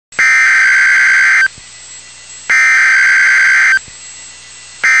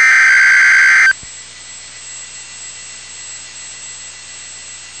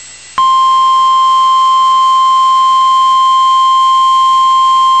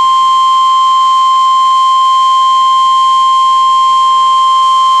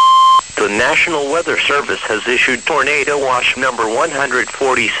National Weather Service has issued Tornado Watch number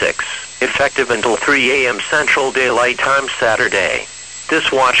 146, effective until 3 a.m. Central Daylight Time Saturday.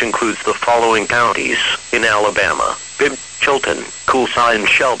 This watch includes the following counties in Alabama: Bibb, Chilton, Coosa, and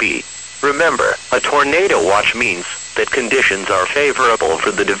Shelby. Remember, a tornado watch means that conditions are favorable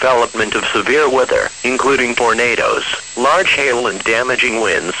for the development of severe weather, including tornadoes, large hail and damaging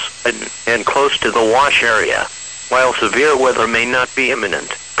winds, and close to the watch area. While severe weather may not be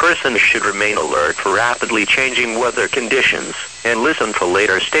imminent, persons should remain alert for rapidly changing weather conditions and listen for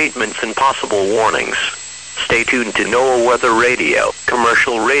later statements and possible warnings. Stay tuned to NOAA Weather Radio,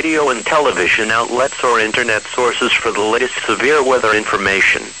 commercial radio and television outlets or internet sources for the latest severe weather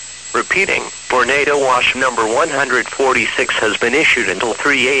information. Repeating, Tornado Watch number 146 has been issued until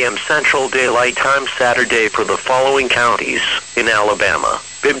 3 a.m. Central Daylight Time Saturday for the following counties in Alabama: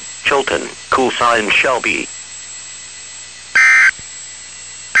 Bibb, Chilton, Coosa, and Shelby.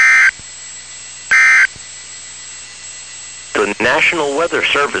 The National Weather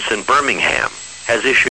Service in Birmingham has issued